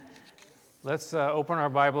Let's open our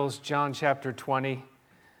Bibles, John chapter 20.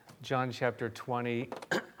 John chapter 20.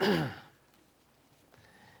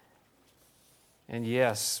 And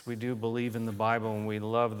yes, we do believe in the Bible and we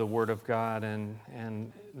love the Word of God.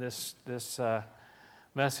 And this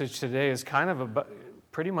message today is kind of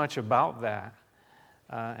pretty much about that.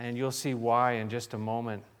 And you'll see why in just a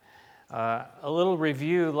moment. A little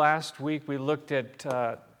review. Last week we looked at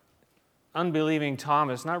unbelieving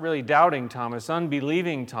Thomas, not really doubting Thomas,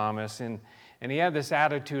 unbelieving Thomas, and he had this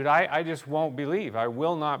attitude, I just won't believe, I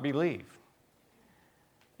will not believe,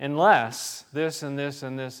 unless this and this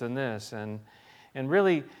and this and this, and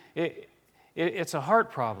really it's a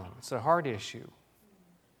heart problem, it's a heart issue.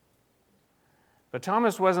 But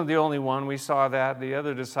Thomas wasn't the only one. We saw that. The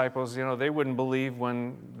other disciples, they wouldn't believe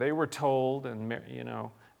when they were told, and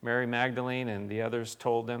Mary Magdalene and the others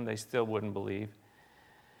told them, they still wouldn't believe.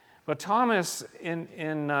 But Thomas, in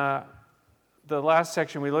the last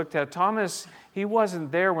section we looked at, Thomas, he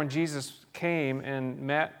wasn't there when Jesus came and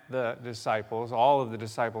met the disciples, all of the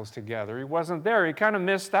disciples together. He wasn't there. He kind of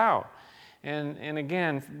missed out. And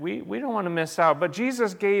again, we don't want to miss out. But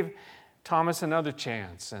Jesus gave Thomas another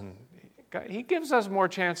chance. And he gives us more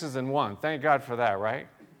chances than one. Thank God for that, right?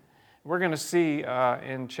 We're going to see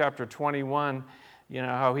in chapter 21,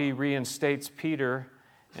 how he reinstates Peter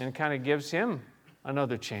and kind of gives him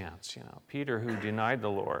another chance, Peter who denied the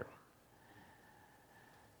Lord.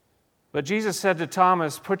 But Jesus said to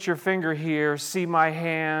Thomas, put your finger here, see my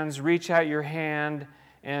hands, reach out your hand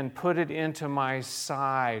and put it into my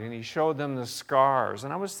side. And he showed them the scars.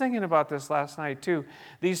 And I was thinking about this last night too.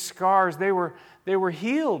 These scars, they were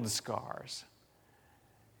healed scars.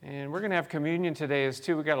 And we're going to have communion today as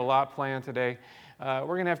too. We got a lot planned today. We're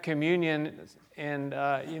going to have communion, and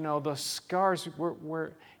the scars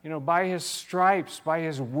were by his stripes, by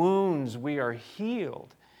his wounds, we are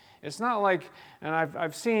healed. It's not like, and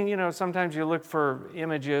I've seen, sometimes you look for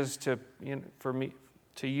images for me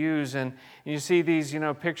to use, and you see these,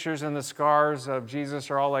 pictures, and the scars of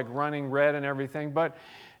Jesus are all like running red and everything. But,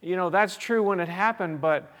 that's true when it happened.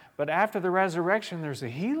 But after the resurrection, there's a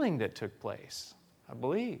healing that took place, I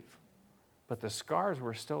believe. But the scars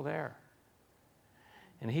were still there.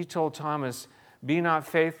 And he told Thomas, be not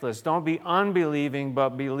faithless. Don't be unbelieving, but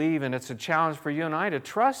believe. And it's a challenge for you and I to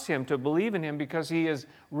trust him, to believe in him, because he is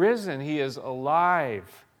risen. He is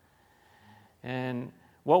alive. And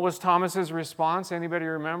what was Thomas's response? Anybody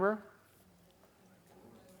remember?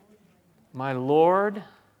 My Lord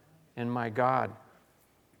and my God.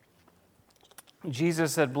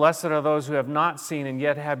 Jesus said, blessed are those who have not seen and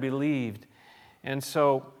yet have believed. And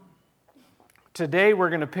so today we're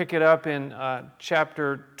going to pick it up in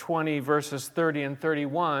chapter 20, verses 30 and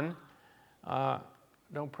 31.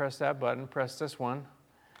 Don't press that button, press this one.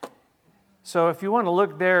 So if you want to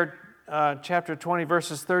look there, chapter 20,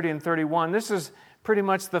 verses 30 and 31, this is pretty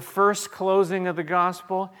much the first closing of the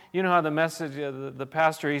gospel. You know how the message, the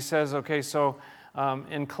pastor, he says, okay, so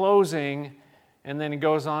in closing, and then he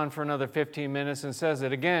goes on for another 15 minutes and says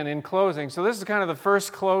it again in closing. So this is kind of the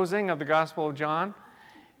first closing of the Gospel of John.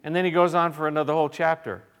 And then he goes on for another whole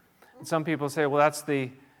chapter. And some people say, well, that's the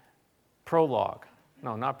prologue.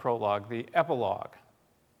 No, not prologue, the epilogue,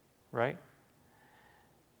 right?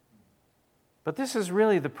 But this is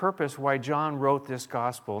really the purpose why John wrote this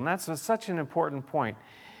gospel. And that's such an important point.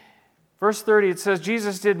 Verse 30, it says,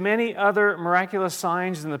 Jesus did many other miraculous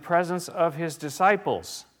signs in the presence of his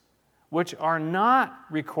disciples, which are not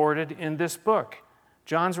recorded in this book.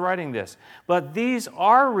 John's writing this. But these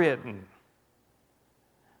are written,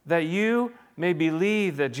 that you may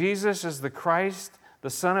believe that Jesus is the Christ, the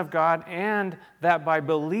Son of God, and that by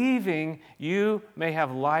believing you may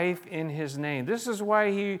have life in his name. This is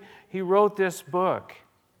why he wrote this book.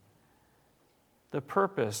 The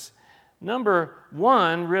purpose. Number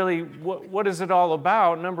one, really, what is it all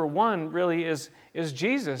about? Number one really is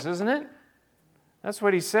Jesus, isn't it? That's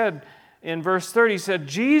what he said in verse 30. He said,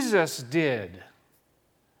 Jesus did.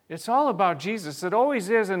 It's all about Jesus. It always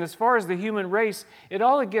is. And as far as the human race, it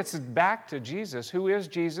all gets back to Jesus. Who is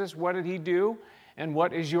Jesus? What did he do? And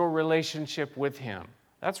what is your relationship with him?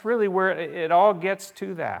 That's really where it all gets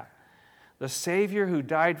to that. The Savior who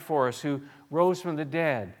died for us, who rose from the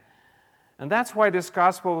dead. And that's why this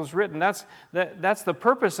gospel was written. That's the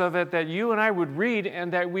purpose of it, that you and I would read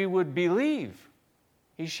and that we would believe.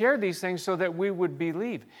 He shared these things so that we would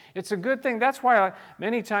believe. It's a good thing. That's why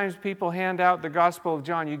many times people hand out the Gospel of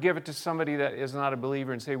John. You give it to somebody that is not a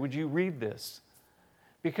believer and say, would you read this?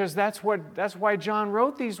 Because that's why John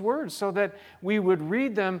wrote these words, so that we would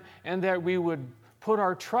read them and that we would put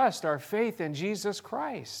our trust, our faith in Jesus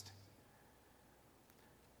Christ.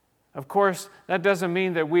 Of course, that doesn't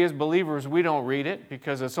mean that we as believers, we don't read it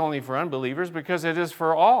because it's only for unbelievers, because it is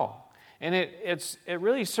for all. And it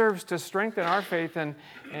really serves to strengthen our faith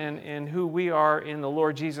and who we are in the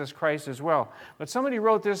Lord Jesus Christ as well. But somebody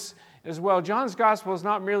wrote this as well. John's gospel is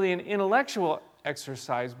not merely an intellectual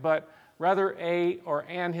exercise, but rather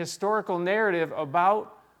an historical narrative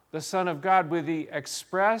about the Son of God with the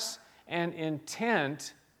express and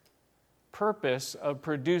intent purpose of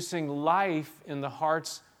producing life in the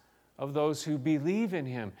hearts of those who believe in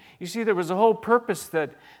him. You see, there was a whole purpose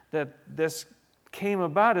that this came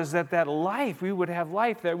about, is that life, we would have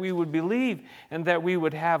life, that we would believe, and that we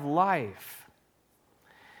would have life.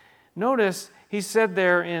 Notice, he said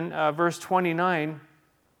there in verse 29,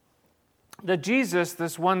 that Jesus,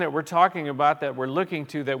 this one that we're talking about, that we're looking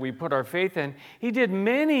to, that we put our faith in, he did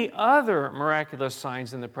many other miraculous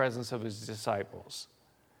signs in the presence of his disciples.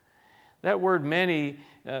 That word many,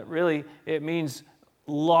 really, it means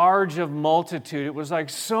large of multitude. It was like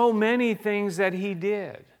so many things that he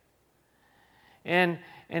did. And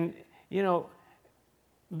you know,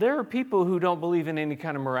 there are people who don't believe in any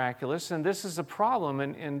kind of miraculous, and this is a problem.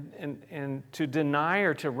 And to deny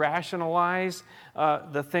or to rationalize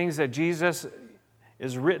the things that Jesus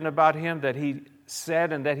is written about him, that he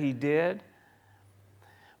said and that he did.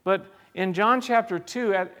 But in John chapter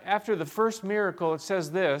 2, after the first miracle, it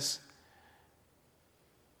says this.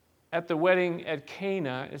 At the wedding at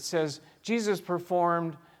Cana, it says, Jesus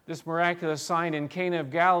performed this miraculous sign in Cana of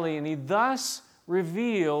Galilee, and he thus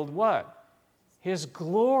revealed what? His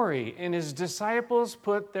glory, and his disciples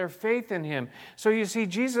put their faith in him. So you see,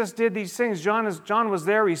 Jesus did these things. John was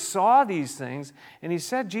there, he saw these things, and he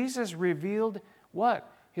said Jesus revealed what?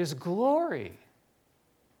 His glory.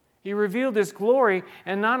 He revealed his glory,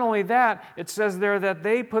 and not only that, it says there that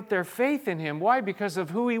they put their faith in him. Why? Because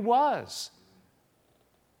of who he was.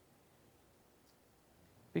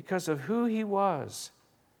 Because of who he was.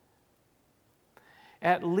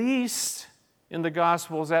 At least in the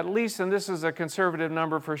Gospels, and this is a conservative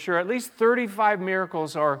number for sure, at least 35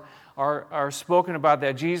 miracles are spoken about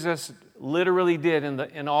that Jesus literally did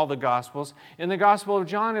in all the Gospels. In the Gospel of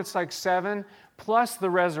John, it's like 7 plus the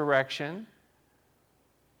resurrection.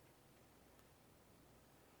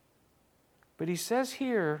 But he says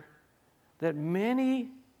here that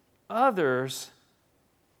many others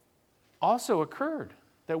also occurred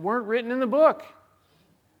that weren't written in the book.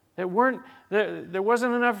 There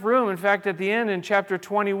wasn't enough room. In fact, at the end in chapter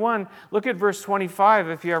 21, look at verse 25.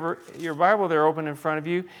 If you have your Bible there open in front of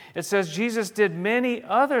you, it says, Jesus did many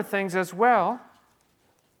other things as well.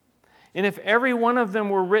 And if every one of them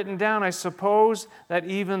were written down, I suppose that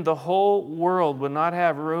even the whole world would not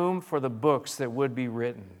have room for the books that would be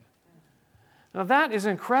written. Now that is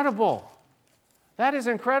incredible. That is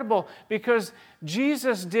incredible, because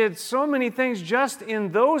Jesus did so many things just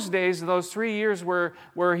in those days, those 3 years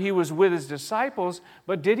where he was with his disciples,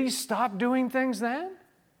 but did he stop doing things then?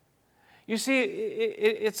 You see,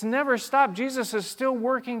 it's never stopped. Jesus is still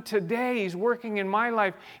working today. He's working in my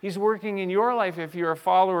life. He's working in your life if you're a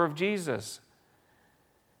follower of Jesus.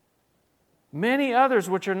 Many others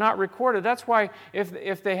which are not recorded. That's why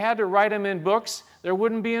if they had to write them in books, there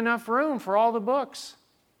wouldn't be enough room for all the books.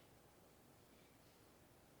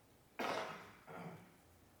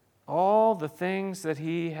 All the things that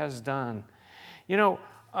he has done. You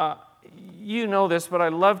know this, but I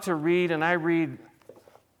love to read, and I read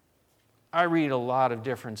a lot of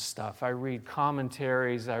different stuff. I read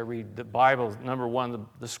commentaries. I read the Bible, number one.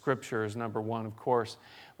 The Scripture is number one, of course.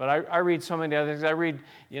 But I read so many other things. I read,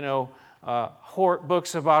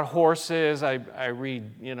 books about horses. I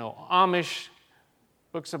read, Amish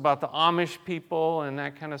books about the Amish people and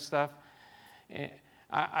that kind of stuff.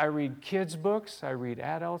 I read kids' books, I read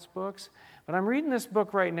adults' books, but I'm reading this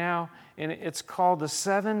book right now, and it's called The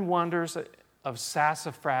 7 Wonders of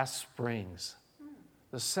Sassafras Springs.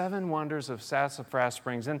 The 7 Wonders of Sassafras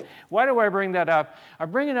Springs. And why do I bring that up? I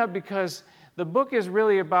bring it up because the book is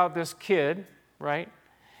really about this kid, right?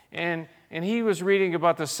 And he was reading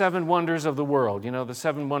about the 7 wonders of the world, the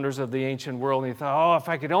 7 wonders of the ancient world, and he thought, if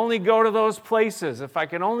I could only go to those places, if I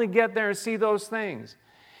could only get there and see those things.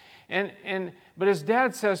 But his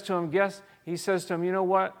dad says to him, he says to him, you know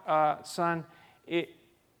what, son,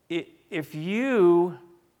 if you,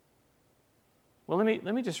 well,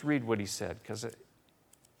 let me just read what he said, because I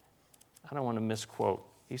don't want to misquote.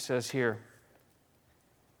 He says here,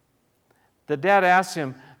 the dad asks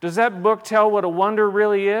him, does that book tell what a wonder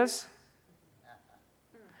really is?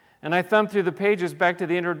 And I thumbed through the pages back to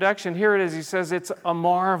the introduction. Here it is. He says, it's a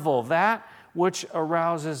marvel, that which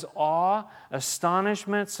arouses awe,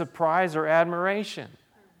 astonishment, surprise, or admiration.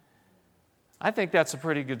 I think that's a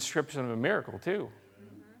pretty good description of a miracle, too.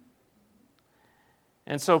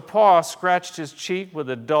 And so Paul scratched his cheek with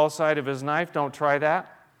the dull side of his knife. Don't try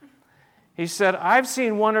that. He said, I've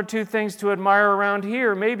seen one or two things to admire around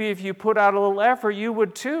here. Maybe if you put out a little effort, you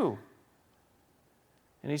would too.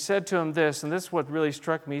 And he said to him this, and this is what really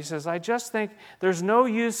struck me. He says, I just think there's no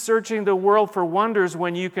use searching the world for wonders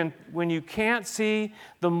when you can't see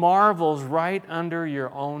the marvels right under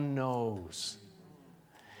your own nose.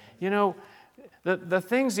 You know, the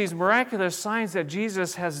things, these miraculous signs that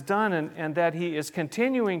Jesus has done and that he is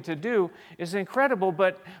continuing to do is incredible.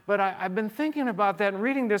 But I've been thinking about that and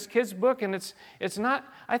reading this kid's book, and it's not,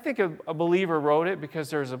 I think a believer wrote it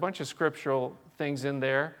because there's a bunch of scriptural things in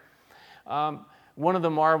there. One of the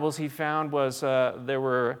marvels he found was there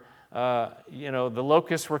were, the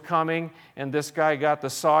locusts were coming, and this guy got the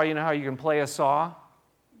saw. You know how you can play a saw?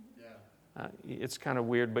 It's kind of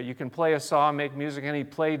weird, but you can play a saw, make music, and he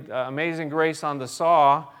played Amazing Grace on the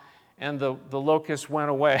saw, and the locust went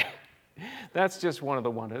away. That's just one of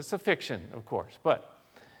the wonders. It's a fiction, of course.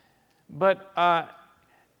 But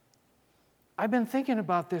I've been thinking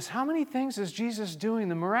about this. How many things is Jesus doing?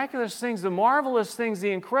 The miraculous things, the marvelous things,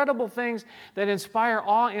 the incredible things that inspire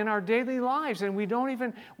awe in our daily lives, and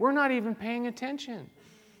we're not even paying attention.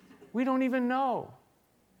 We don't even know.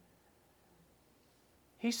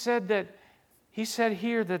 He said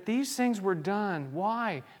here that these things were done.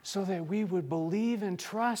 Why? So that we would believe and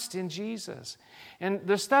trust in Jesus. And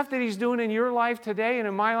the stuff that he's doing in your life today and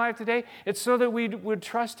in my life today, it's so that we would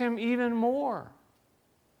trust him even more.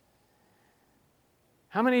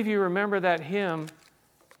 How many of you remember that hymn,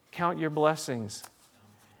 Count Your Blessings?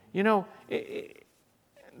 You know,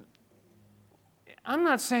 I'm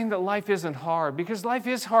not saying that life isn't hard, because life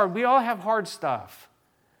is hard. We all have hard stuff.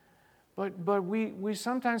 But we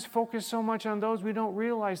sometimes focus so much on those, we don't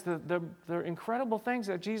realize the incredible things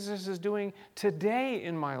that Jesus is doing today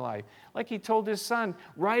in my life. Like he told his son,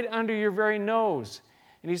 right under your very nose.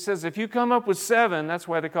 And he says, if you come up with 7, that's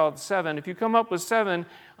why they call it 7. If you come up with 7,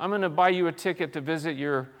 I'm going to buy you a ticket to visit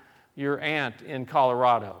your aunt in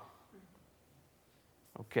Colorado.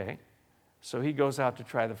 Okay. So he goes out to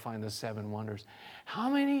try to find the 7 wonders.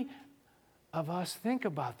 How many of us think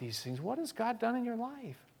about these things? What has God done in your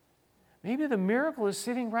life? Maybe the miracle is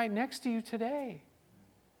sitting right next to you today.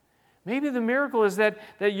 Maybe the miracle is that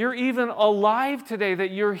you're even alive today,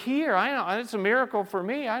 that you're here. I know it's a miracle for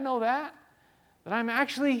me. I know that I'm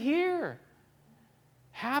actually here.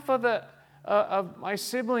 Half of my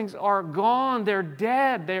siblings are gone. They're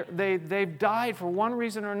dead. They've died for one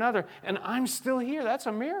reason or another, and I'm still here. That's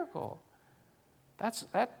a miracle.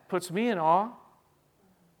 That puts me in awe.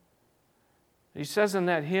 He says in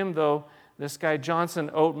that hymn, though, this guy, Johnson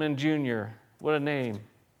Oatman Jr., what a name.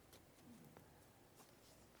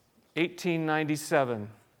 1897,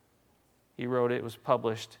 he wrote it, it was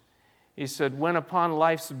published. He said, when upon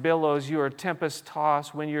life's billows you are tempest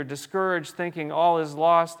tossed, when you're discouraged thinking all is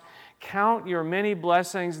lost, count your many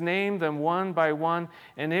blessings, name them one by one,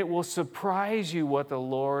 and it will surprise you what the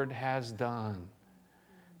Lord has done.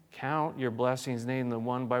 Count your blessings, name them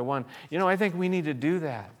one by one. You know, I think we need to do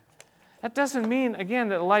that. That doesn't mean, again,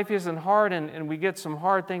 that life isn't hard and we get some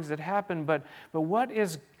hard things that happen, but what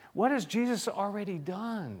has Jesus already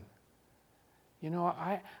done? You know,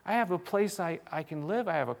 I have a place I can live.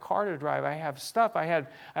 I have a car to drive. I have stuff. I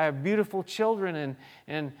have beautiful children,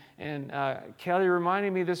 and Kelly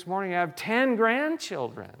reminded me this morning I have 10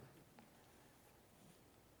 grandchildren.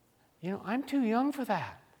 You know, I'm too young for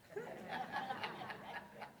that.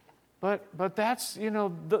 But that's, you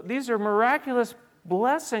know, these are miraculous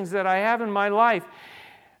blessings that I have in my life.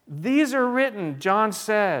 These are written, John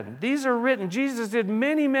said. These are written. Jesus did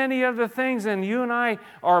many, many other things, and you and I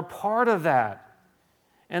are a part of that.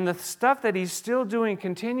 And the stuff that he's still doing,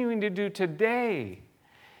 continuing to do today,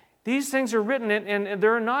 these things are written, and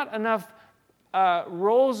there are not enough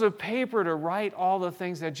rolls of paper to write all the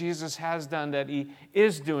things that Jesus has done, that he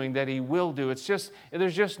is doing, that he will do.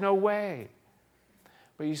 There's just no way.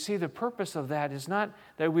 But you see, the purpose of that is not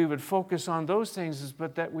that we would focus on those things,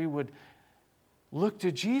 but that we would look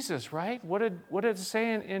to Jesus, right? What did it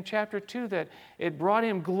say in chapter 2? That it brought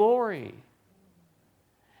him glory.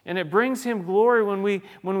 And it brings him glory when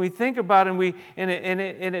we think about it,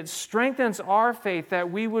 and it strengthens our faith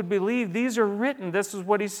that we would believe. These are written. This is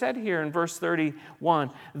what he said here in verse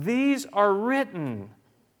 31. These are written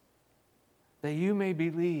that you may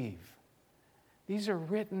believe. These are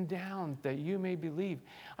written down that you may believe.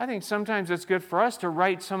 I think sometimes it's good for us to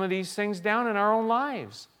write some of these things down in our own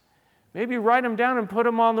lives. Maybe write them down and put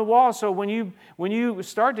them on the wall, so when you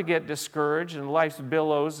start to get discouraged and life's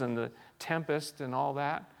billows and the tempest and all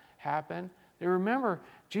that happen, they remember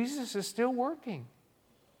Jesus is still working.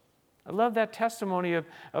 I love that testimony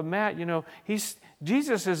of Matt.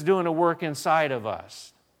 Jesus is doing a work inside of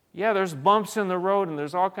us. Yeah, there's bumps in the road and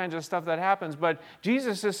there's all kinds of stuff that happens, but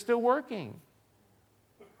Jesus is still working.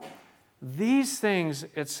 These things,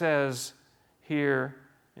 it says here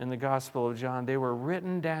in the Gospel of John, they were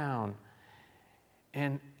written down.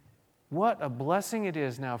 And what a blessing it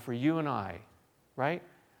is now for you and I, right?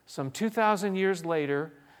 Some 2,000 years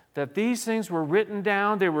later, that these things were written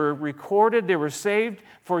down, they were recorded, they were saved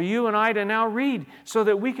for you and I to now read, so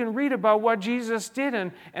that we can read about what Jesus did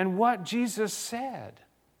and what Jesus said.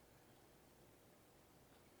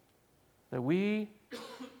 That we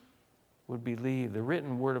would believe. The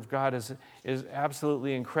written Word of God is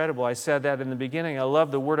absolutely incredible. I said that in the beginning. I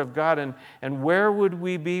love the Word of God, and where would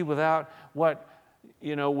we be without what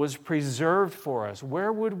was preserved for us?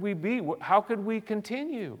 Where would we be? How could we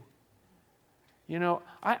continue?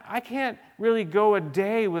 I can't really go a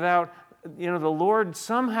day without, the Lord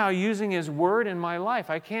somehow using His Word in my life.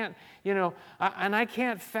 I can't, and I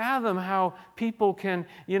can't fathom how people can,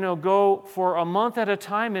 go for a month at a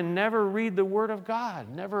time and never read the Word of God,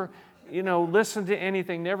 never, listen to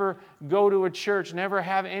anything, never go to a church, never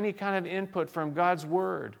have any kind of input from God's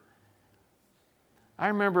Word. I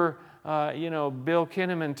remember, Bill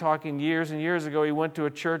Kinnaman talking years and years ago. He went to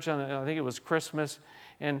a church on, I think it was Christmas,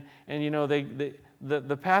 and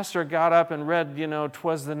the pastor got up and read,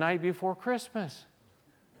 'Twas the night before Christmas.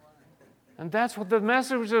 And that's what the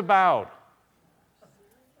message was about.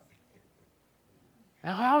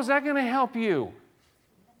 Now, how is that going to help you?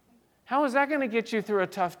 How is that going to get you through a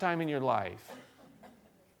tough time in your life?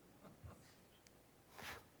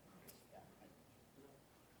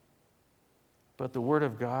 But the Word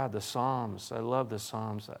of God, the Psalms, I love the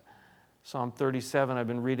Psalms. Psalm 37, I've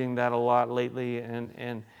been reading that a lot lately,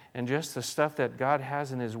 and just the stuff that God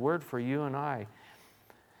has in His Word for you and I.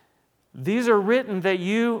 These are written that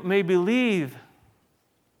you may believe.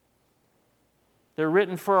 They're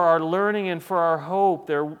written for our learning and for our hope.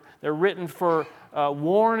 They're written for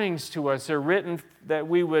warnings to us. They're written that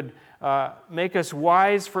we would make us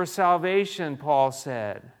wise for salvation, Paul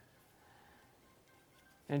said.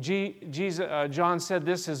 And John said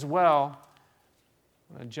this as well.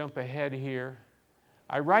 I'm going to jump ahead here.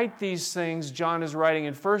 I write these things, John is writing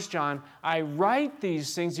in 1 John, I write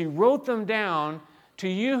these things, he wrote them down to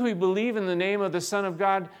you who believe in the name of the Son of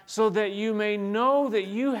God, so that you may know that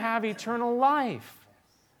you have eternal life.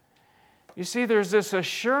 You see, there's this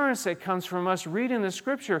assurance that comes from us reading the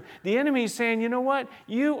Scripture. The enemy is saying, you know what?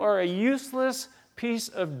 You are a useless piece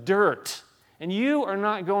of dirt, and you are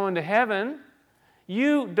not going to heaven.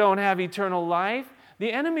 You don't have eternal life.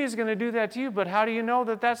 The enemy is going to do that to you, but how do you know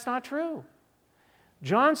that that's not true?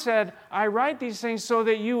 John said, I write these things so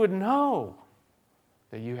that you would know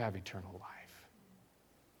that you have eternal life.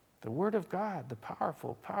 The Word of God, the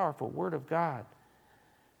powerful, powerful Word of God,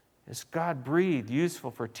 is God-breathed, useful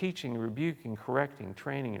for teaching, rebuking, correcting,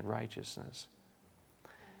 training in righteousness.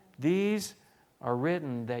 These are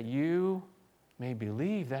written that you may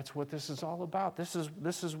believe. That's what this is all about. This is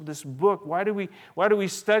this book. Why do we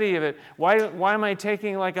study of it? Why am I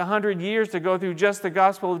taking like 100 years to go through just the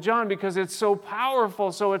Gospel of John? Because it's so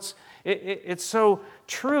powerful. So it's so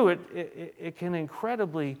true. It can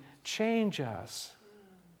incredibly change us.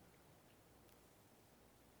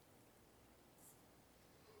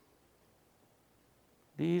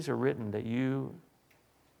 These are written that you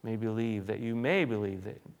may believe, that you're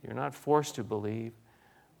not forced to believe,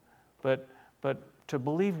 but to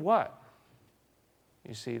believe what?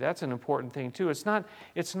 You see, that's an important thing too. It's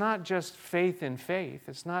not just faith in faith.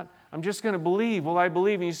 It's not, I'm just going to believe. Well, I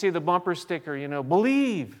believe. And you see the bumper sticker,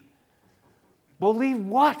 believe. Believe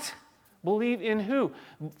what? Believe in who?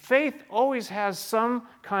 Faith always has some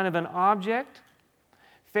kind of an object.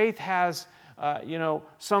 Faith has,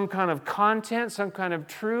 some kind of content, some kind of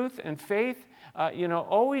truth. And faith,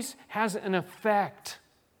 always has an effect.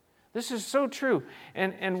 This is so true.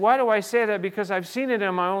 And why do I say that? Because I've seen it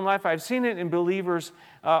in my own life. I've seen it in believers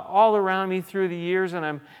all around me through the years,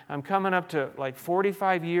 and I'm coming up to like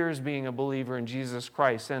 45 years being a believer in Jesus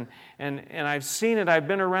Christ. And I've seen it. I've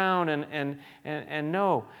been around and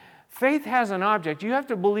know. Faith has an object. You have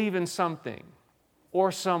to believe in something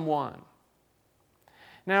or someone.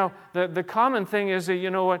 Now, the common thing is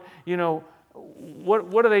that,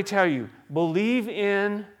 what do they tell you? Believe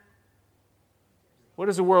in... What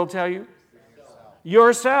does the world tell you?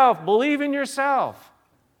 Yourself. Believe in yourself.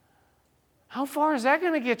 How far is that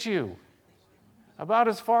going to get you? About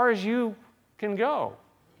as far as you can go.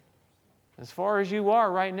 As far as you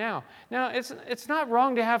are right now. Now, it's not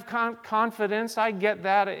wrong to have confidence. I get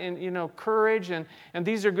that, and courage, and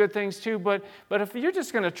these are good things too. But if you're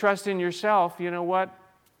just going to trust in yourself, you know what?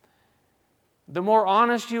 the more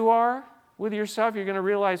honest you are with yourself, you're going to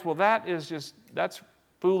realize, well, that's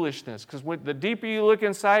foolishness. Because the deeper you look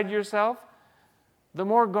inside yourself, the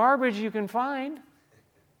more garbage you can find.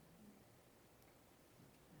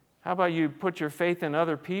 How about you put your faith in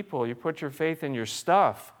other people? You put your faith in your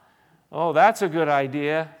stuff. Oh, that's a good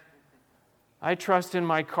idea. I trust in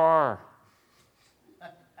my car.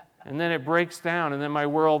 And then it breaks down, and then my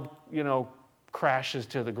world, crashes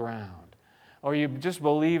to the ground. Or you just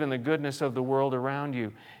believe in the goodness of the world around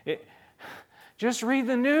you. Just read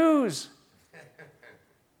the news.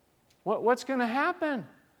 What's going to happen?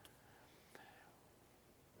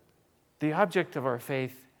 The object of our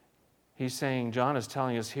faith, he's saying, John is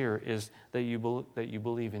telling us here, is that you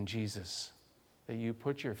believe in Jesus, that you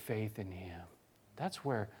put your faith in Him. That's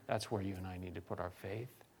where you and I need to put our faith.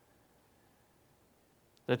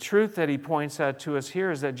 The truth that he points out to us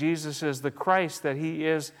here is that Jesus is the Christ, that He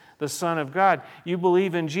is the Son of God. You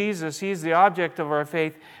believe in Jesus, He's the object of our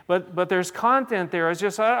faith, but there's content there. It's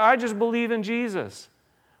just, I just believe in Jesus.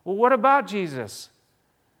 Well, what about Jesus?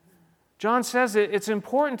 John says it's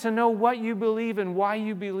important to know what you believe and why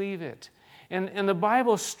you believe it. And the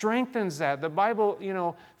Bible strengthens that. The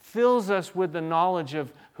Bible, fills us with the knowledge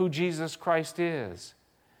of who Jesus Christ is.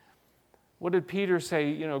 What did Peter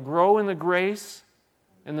say? Grow in the grace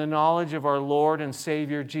and the knowledge of our Lord and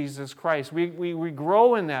Savior Jesus Christ. We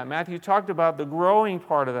grow in that. Matthew talked about the growing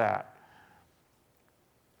part of that.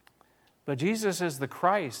 But Jesus is the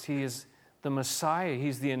Christ. He is the Messiah.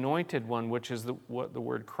 He's the anointed one, which is what the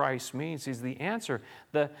word Christ means. He's the answer.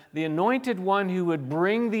 The anointed one who would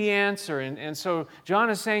bring the answer. And so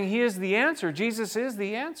John is saying He is the answer. Jesus is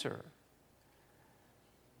the answer.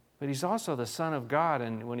 But He's also the Son of God.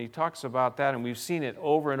 And when he talks about that, and we've seen it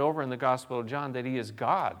over and over in the Gospel of John, that He is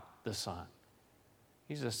God the Son.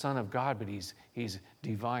 He's the Son of God, but He's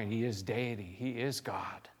divine. He is deity. He is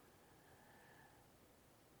God.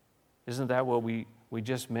 Isn't that what we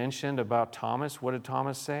just mentioned about Thomas? What did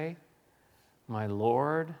Thomas say? My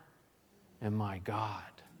Lord and my God.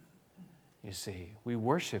 You see, we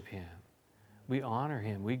worship Him. We honor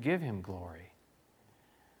Him. We give Him glory.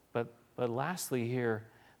 But lastly here,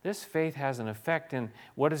 this faith has an effect. And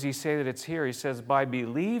what does he say that it's here? He says, by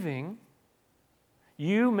believing,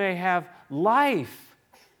 you may have life.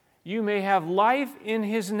 You may have life in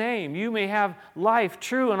His name. You may have life,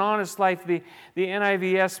 true and honest life. The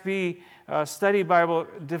NIV SB Study Bible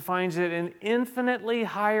defines it an infinitely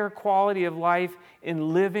higher quality of life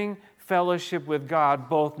in living fellowship with God,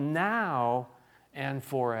 both now and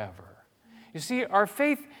forever. You see, our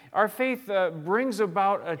faith brings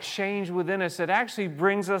about a change within us. It actually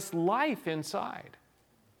brings us life inside.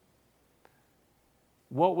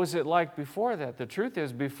 What was it like before that? The truth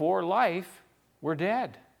is, before life, we're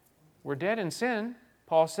dead. We're dead in sin.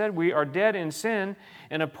 Paul said we are dead in sin,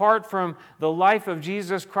 and apart from the life of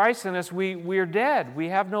Jesus Christ in us, we're dead. We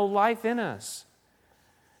have no life in us.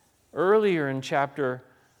 Earlier in chapter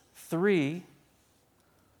 3,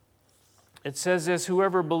 it says this,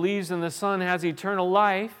 whoever believes in the Son has eternal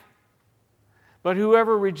life, but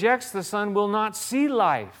whoever rejects the Son will not see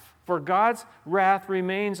life, for God's wrath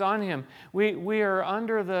remains on him. We are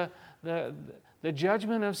under the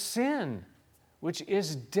judgment of sin, which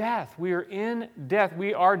is death. We are in death.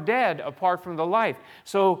 We are dead apart from the life.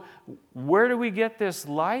 So where do we get this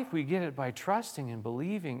life? We get it by trusting and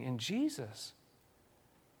believing in Jesus.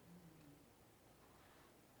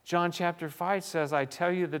 John chapter 5 says, I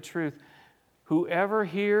tell you the truth, whoever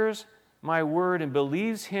hears my word and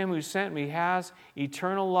believes Him who sent me has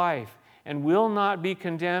eternal life and will not be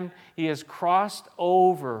condemned. He has crossed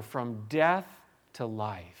over from death to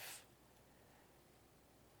life.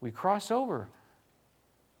 We cross over.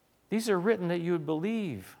 These are written that you would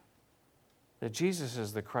believe that Jesus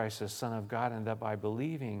is the Christ, the Son of God, and that by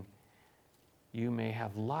believing you may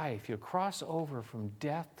have life. You cross over from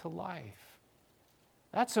death to life.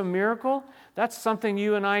 That's a miracle. That's something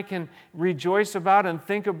you and I can rejoice about and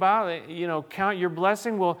think about. Count your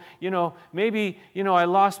blessing. Well, maybe, I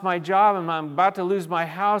lost my job and I'm about to lose my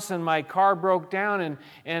house and my car broke down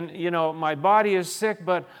and my body is sick,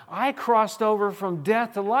 but I crossed over from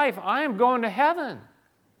death to life. I am going to heaven.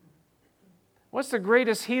 What's the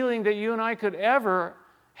greatest healing that you and I could ever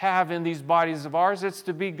have in these bodies of ours? It's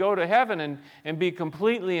to go to heaven and be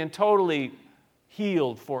completely and totally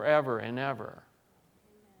healed forever and ever.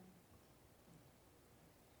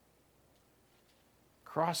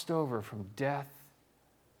 Crossed over from death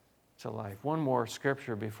to life. One more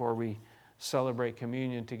scripture before we celebrate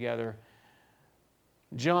communion together.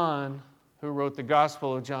 John, who wrote the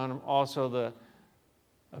Gospel of John, also the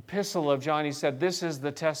Epistle of John, he said, this is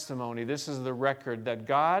the testimony, this is the record that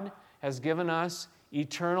God has given us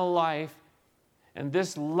eternal life And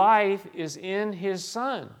this life is in His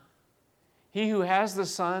Son. He who has the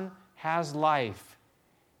Son has life.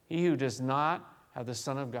 He who does not have the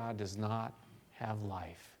Son of God does not have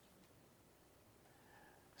life.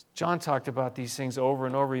 John talked about these things over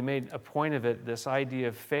and over. He made a point of it, this idea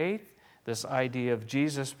of faith, this idea of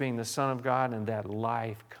Jesus being the Son of God, and that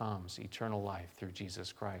life comes, eternal life through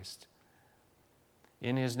Jesus Christ.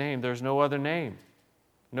 In His name, there's no other name,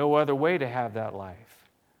 no other way to have that life.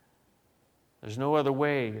 There's no other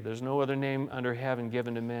way, there's no other name under heaven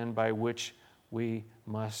given to men by which we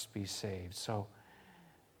must be saved. So,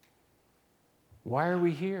 why are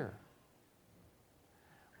we here?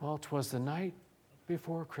 Well, 'twas the night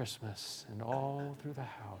before Christmas and all through the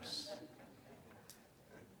house.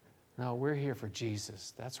 No, we're here for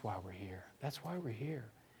Jesus. That's why we're here. That's why we're here.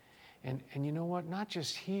 And you know what? Not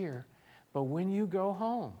just here, but when you go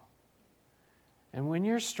home. And when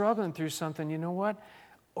you're struggling through something, you know what?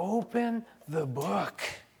 Open the book,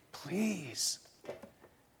 please.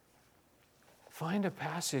 Find a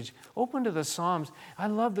passage. Open to the Psalms. I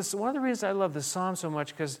love this. One of the reasons I love the Psalms so much,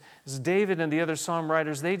 because David and the other Psalm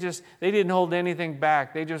writers, they didn't hold anything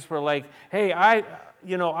back. They just were like, hey, I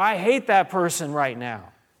hate that person right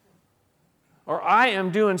now. Or I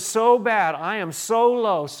am doing so bad. I am so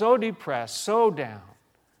low, so depressed, so down.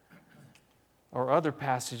 Or other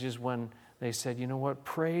passages when they said, you know what?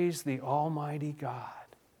 Praise the Almighty God.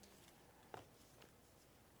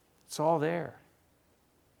 It's all there.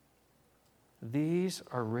 These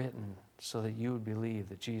are written so that you would believe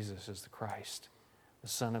that Jesus is the Christ, the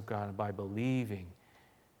Son of God, and by believing,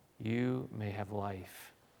 you may have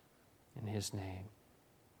life in His name.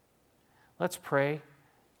 Let's pray,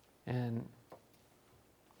 and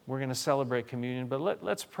we're going to celebrate communion, but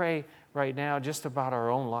let's pray right now just about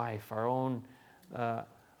our own life, our own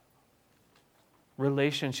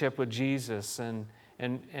relationship with Jesus, and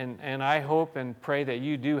I hope and pray that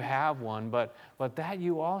you do have one, but that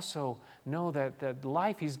you also know that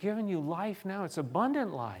life, He's given you life now. It's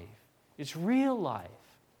abundant life. It's real life.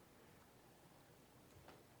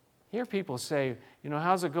 Hear people say,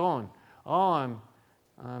 how's it going? Oh,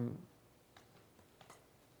 I'm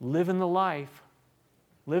living the life,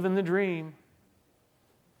 living the dream.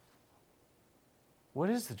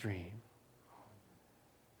 What is the dream?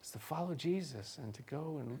 It's to follow Jesus and to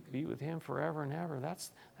go and be with Him forever and ever.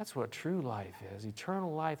 That's what true life is.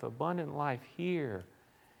 Eternal life, abundant life here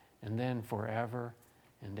and then forever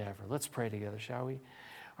and ever. Let's pray together, shall we?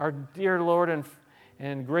 Our dear Lord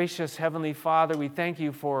and gracious Heavenly Father, we thank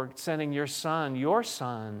You for sending Your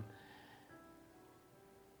Son,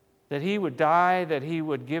 that He would die, that He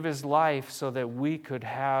would give His life so that we could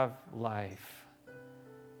have life.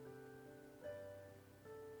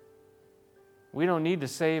 We don't need to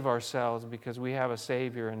save ourselves because we have a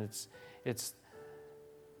Savior, and it's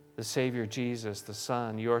the Savior Jesus, the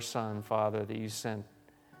Son, Your Son, Father, that You sent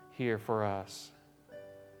here for us.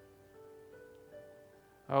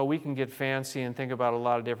 Oh, we can get fancy and think about a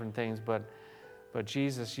lot of different things, but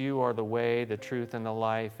Jesus, You are the way, the truth, and the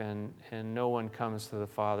life, and no one comes to the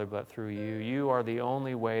Father but through You. You are the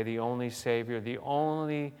only way, the only Savior, the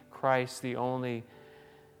only Christ, the only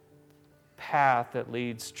path that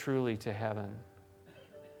leads truly to heaven.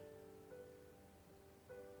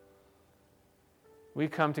 We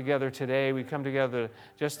come together today, we come together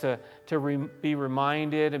just to be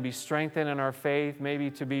reminded and be strengthened in our faith, maybe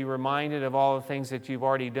to be reminded of all the things that You've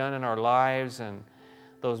already done in our lives and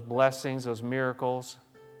those blessings, those miracles.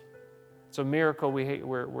 It's a miracle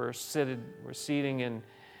we're seating in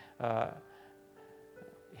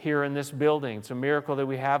here in this building. It's a miracle that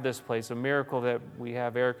we have this place, a miracle that we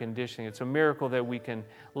have air conditioning. It's a miracle that we can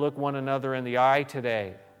look one another in the eye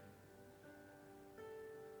today.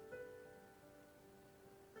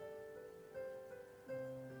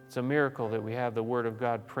 It's a miracle that we have the Word of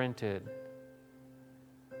God printed.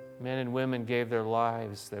 Men and women gave their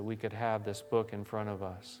lives that we could have this book in front of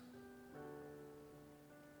us.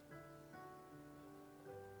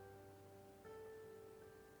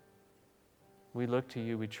 We look to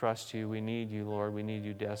You, we trust You, we need You, Lord, we need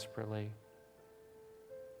You desperately.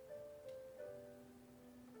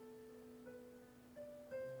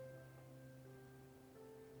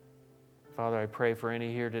 Father, I pray for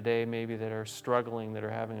any here today maybe that are struggling, that are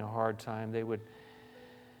having a hard time, they would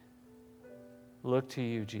look to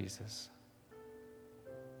You, Jesus,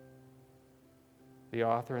 the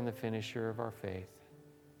author and the finisher of our faith,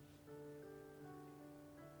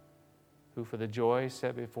 who for the joy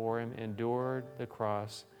set before Him endured the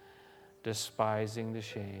cross, despising the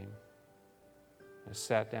shame, and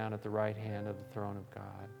sat down at the right hand of the throne of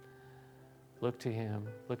God. Look to Him,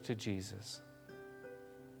 look to Jesus.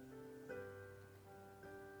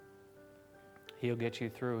 He'll get you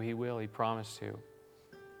through. He will. He promised to.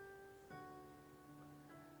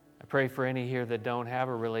 I pray for any here that don't have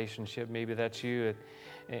a relationship. Maybe that's you.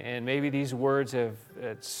 And maybe these words have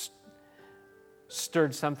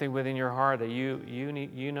stirred something within your heart that you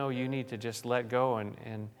need to just let go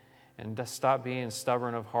and just stop being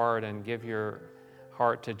stubborn of heart and give your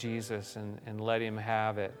heart to Jesus and let Him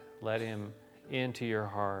have it. Let Him into your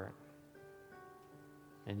heart.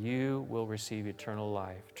 And you will receive eternal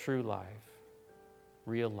life, true life,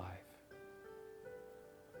 real life.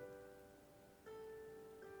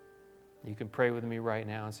 You can pray with me right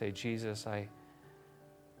now and say, Jesus, I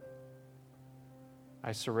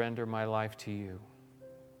surrender my life to you.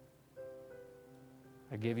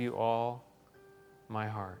 I give you all my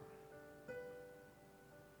heart.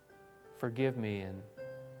 Forgive me and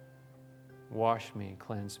wash me and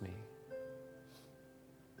cleanse me.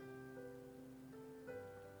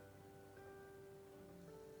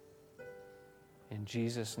 In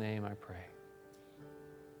Jesus' name I pray.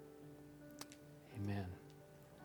 Amen.